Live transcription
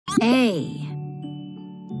A.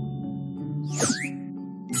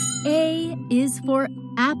 A is for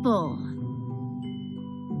apple.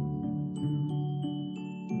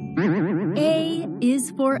 A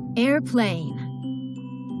is for airplane.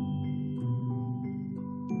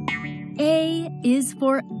 A is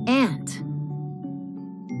for ant.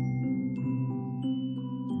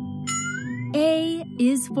 A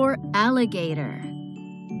is for alligator.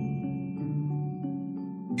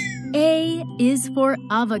 A is for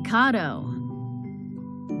avocado.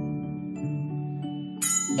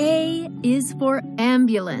 A is for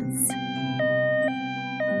ambulance.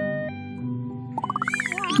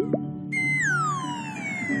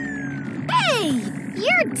 Hey,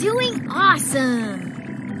 you're doing awesome!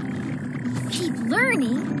 Keep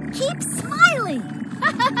learning, keep smiling!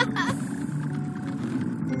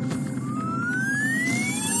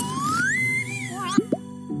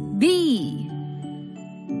 B.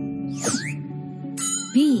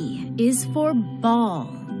 B is for ball.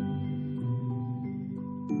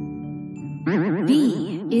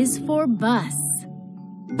 B is for bus.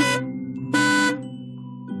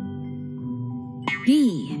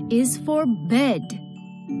 B is for bed.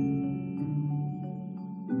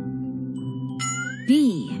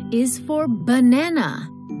 B is for banana.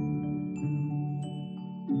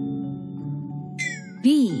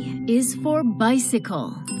 B is for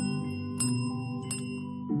bicycle.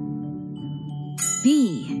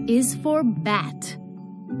 B is for bat.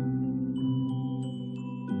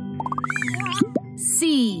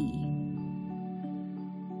 C.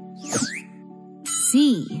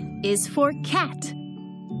 C is for cat.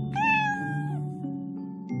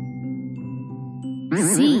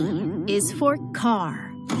 C is for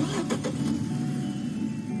car.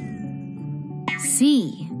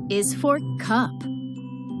 C is for cup.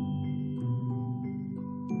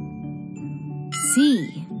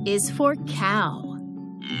 C is for cow.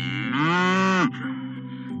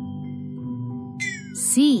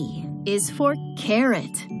 C is for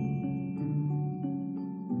carrot.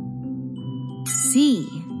 C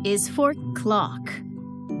is for clock.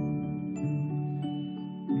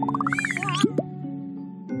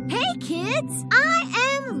 Hey kids, I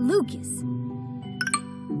am Lucas.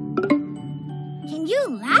 Can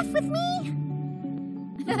you laugh with me?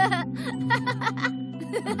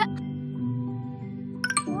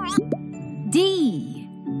 D.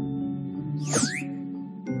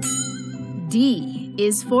 D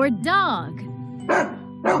is for dog.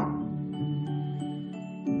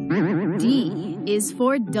 D is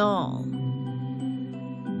for doll.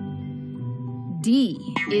 D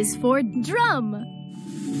is for drum.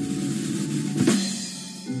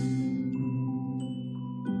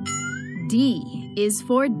 D is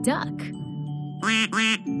for duck.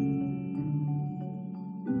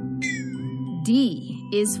 D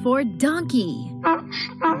is for donkey.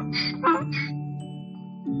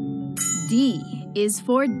 D is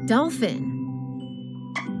for dolphin.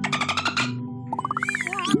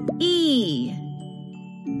 E.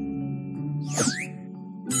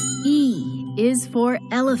 E is for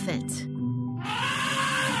elephant.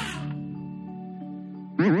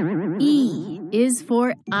 E is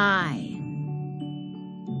for eye.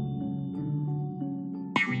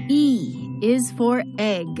 E is for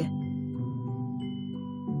egg.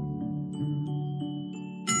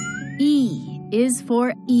 E is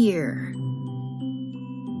for ear.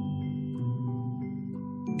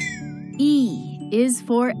 E is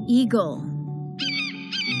for eagle.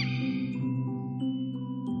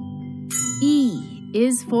 E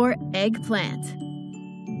is for eggplant.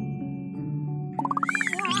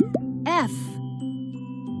 F.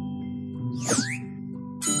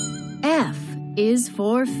 F is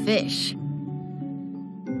for fish.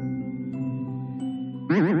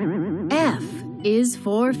 F is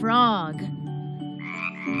for frog.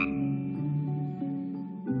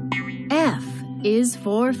 F is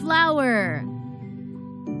for flower.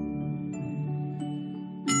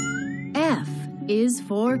 F is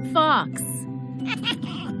for fox.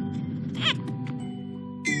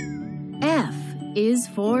 F is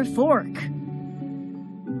for fork.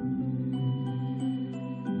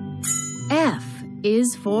 F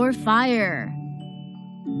is for fire.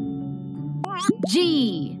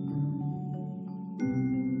 G.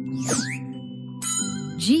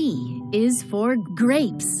 G is for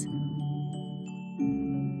grapes.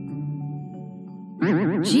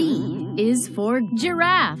 G is for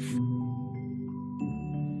giraffe.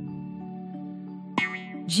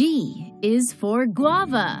 G is for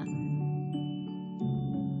guava.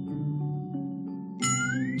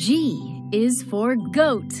 G is for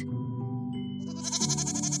goat.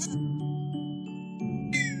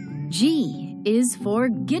 G is for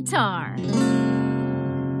guitar.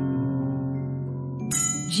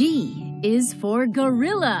 G is for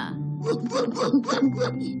gorilla.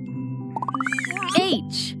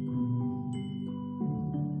 H.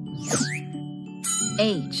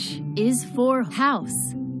 H is for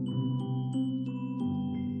house.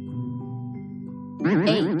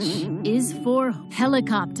 H is for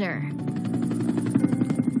helicopter.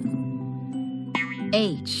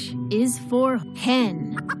 H is for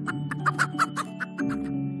hen.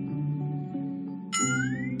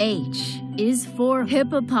 H is for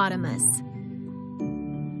hippopotamus.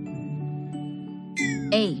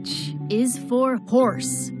 H is for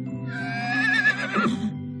horse.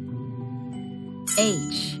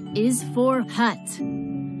 H is for hut.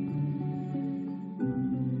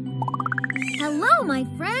 Hello, my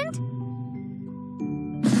friend.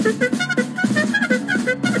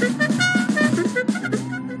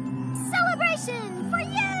 Celebration for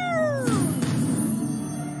you!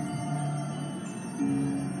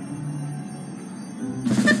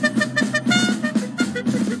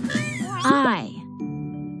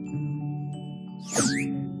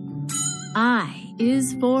 I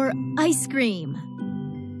is for ice cream.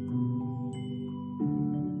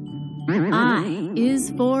 I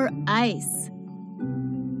is for ice.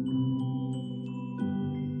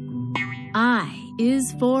 I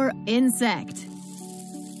is for insect.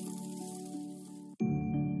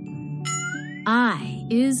 I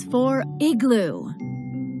is for igloo.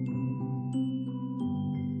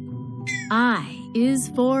 I is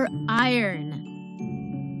for iron.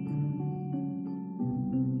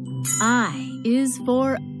 I is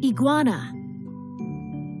for iguana.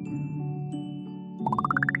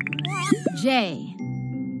 J.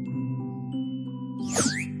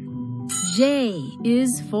 J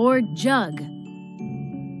is for jug.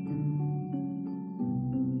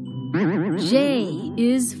 J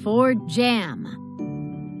is for jam.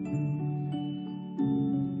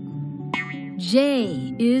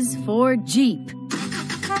 J is for jeep.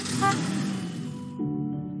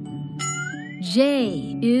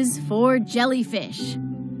 J is for jellyfish.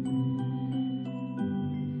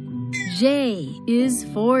 J is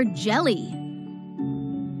for jelly.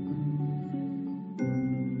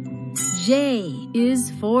 J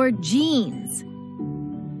is for jeans.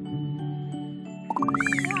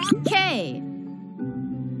 K.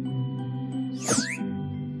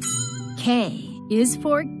 K is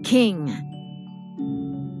for king.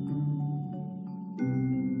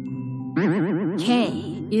 K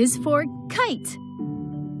is for kite.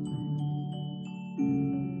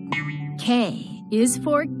 K is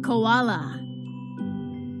for koala.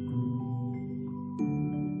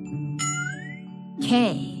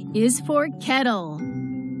 K is for kettle.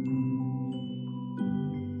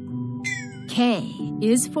 K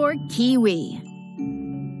is for kiwi.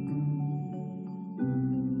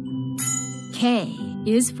 K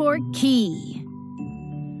is for key.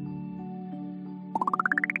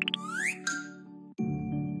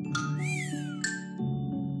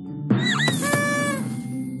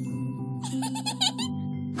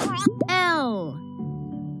 L.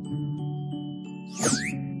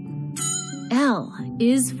 L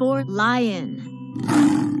is for lion.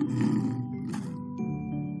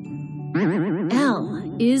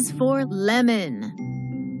 L is for lemon.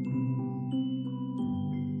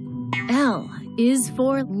 L is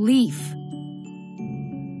for leaf.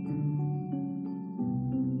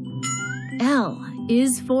 L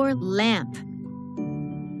is for lamp.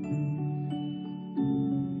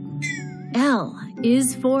 L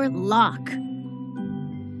is for lock.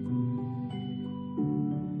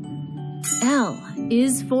 L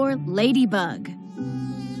is for ladybug.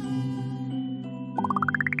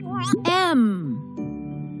 M.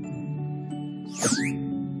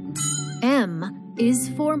 M is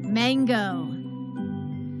for mango.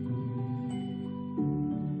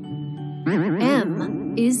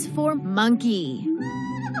 M is for monkey.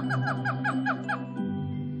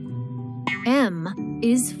 M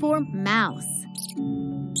is for mouse.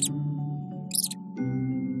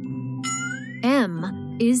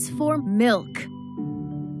 M is for milk.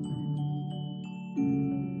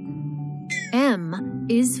 M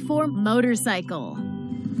is for motorcycle.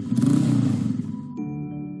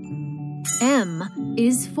 M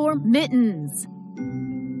is for mittens.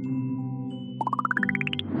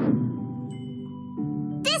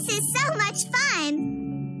 This is so much fun!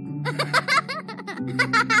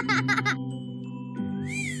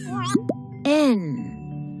 N.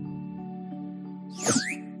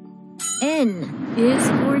 N is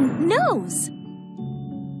for nose.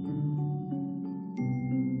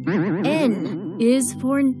 N is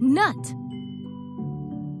for nut.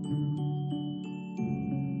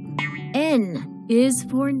 N is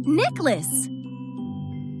for necklace.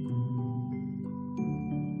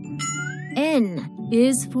 N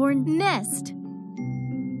is for nest.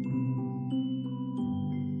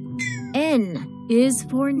 N is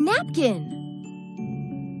for napkin.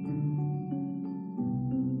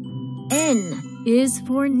 N is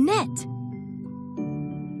for net.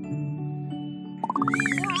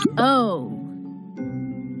 O.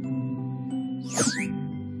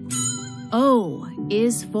 O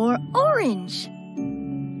is for orange.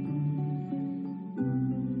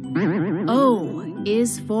 O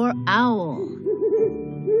is for owl.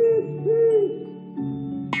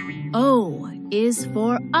 O is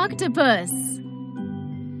for octopus.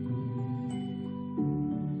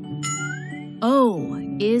 O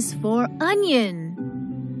is for onion.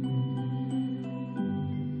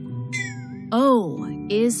 O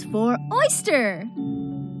is for oyster.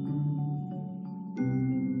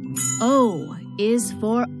 O is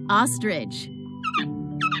for ostrich.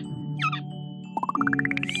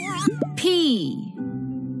 P.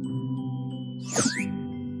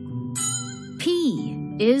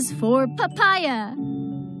 P is for papaya.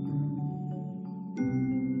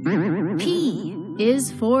 P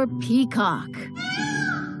is for peacock.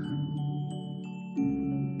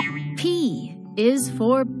 P is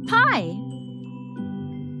for pie.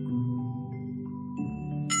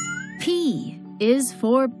 P is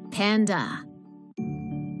for panda.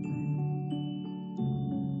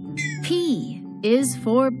 P is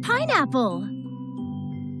for pineapple.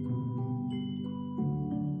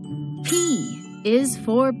 P is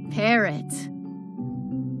for parrot.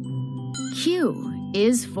 Q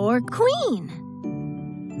is for queen.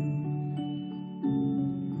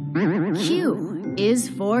 Q is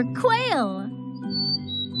for quail.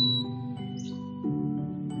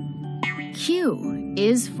 Q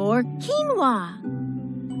is for quinoa.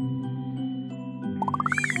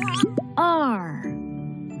 R.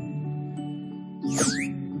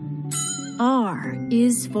 R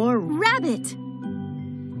is for rabbit.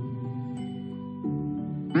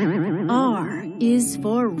 R is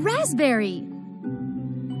for raspberry.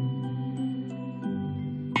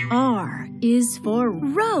 R is for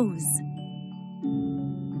rose.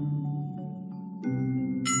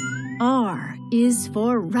 R is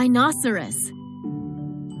for rhinoceros.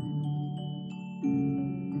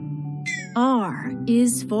 R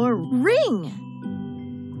is for ring.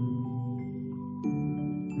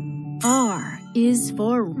 R is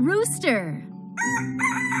for rooster.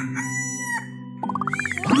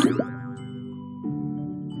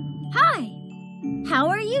 Hi, how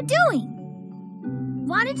are you doing?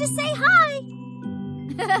 Wanted to say hi.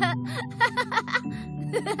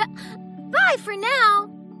 Bye for now.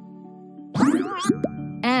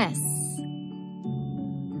 S.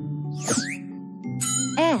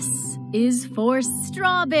 S is for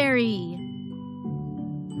strawberry.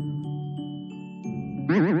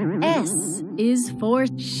 S is for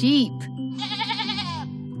sheep.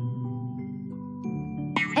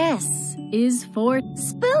 S is for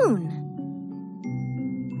spoon.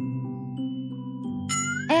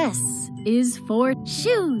 S is for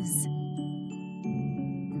shoes.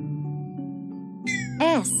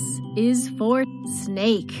 S is for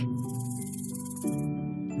snake.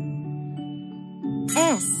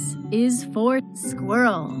 S is for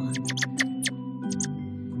squirrel.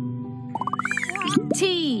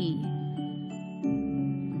 T.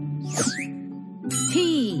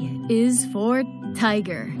 T is for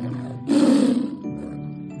tiger.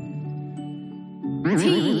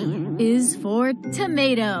 T is for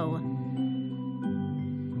tomato.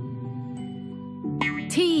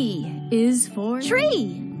 T is for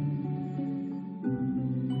tree.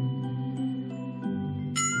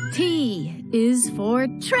 T is for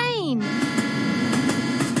train.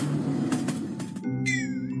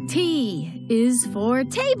 T is for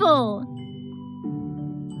table.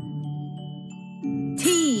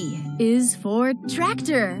 T is for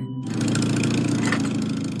tractor.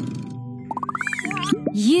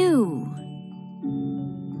 U.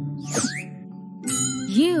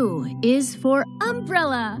 U is for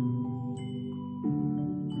umbrella.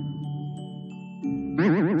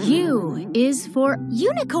 U is for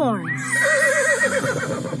unicorn.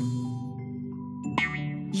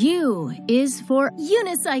 U is for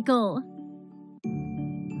unicycle.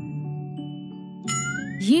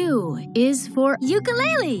 U is for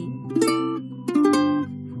ukulele.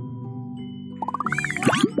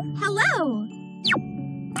 Hello.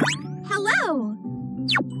 Hello.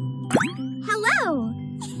 Hello.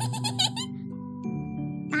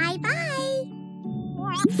 Bye-bye.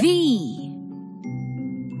 V.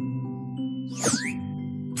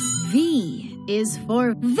 V is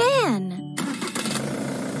for van.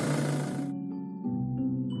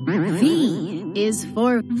 V is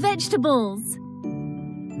for vegetables.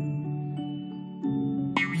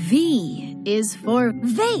 V is for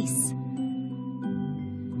vase.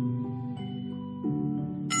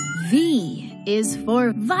 V is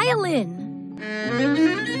for Violin.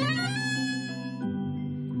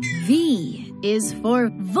 V is for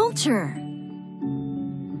Vulture.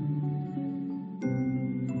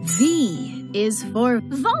 V is for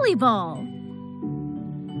Volleyball.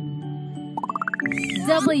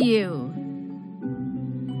 W.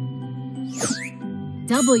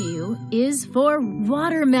 W is for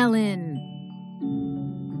watermelon.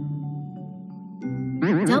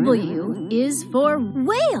 W is for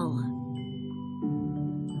Whale.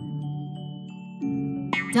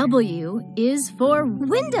 W is for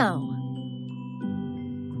Window.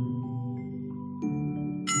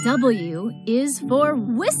 W is for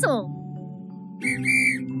Whistle.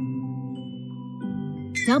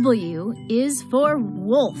 W is for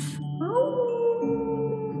wolf.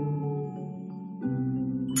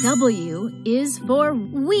 W is for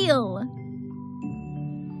Wheel.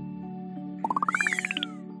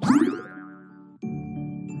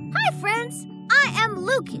 Hi friends, I am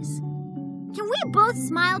Lucas. Can we both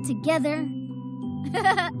smile together?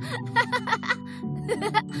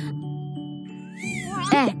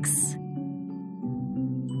 X.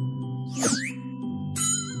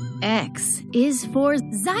 X is for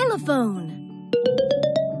Xylophone.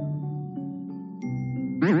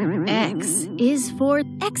 X is for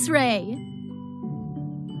X-ray.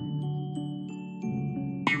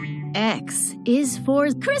 X is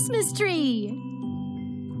for Christmas tree.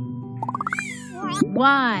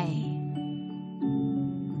 Y.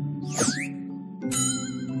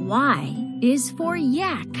 Y is for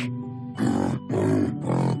yak.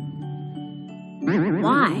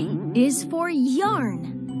 Y is for Yarn.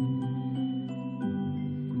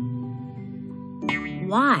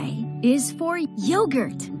 Y is for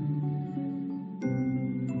Yogurt.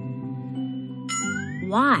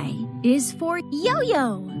 Y is for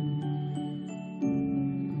Yo-yo.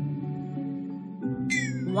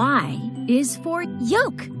 Y is for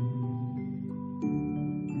Yolk.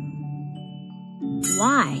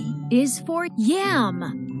 Y is for Yam.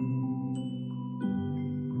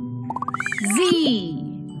 Z.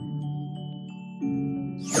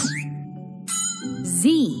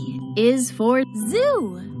 Z is for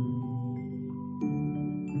Zoo.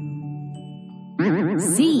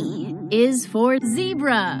 Z is for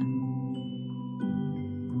zebra.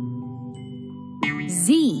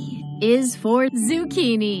 Z is for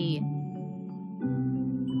zucchini.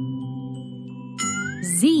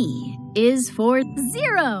 Z is for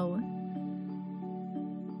Zero.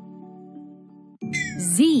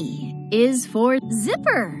 Z is for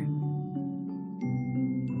Zipper.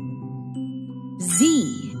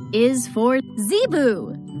 Z is for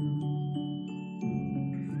Zebu.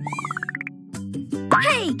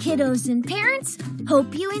 Hey, kiddos and parents.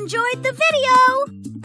 Hope you enjoyed the video.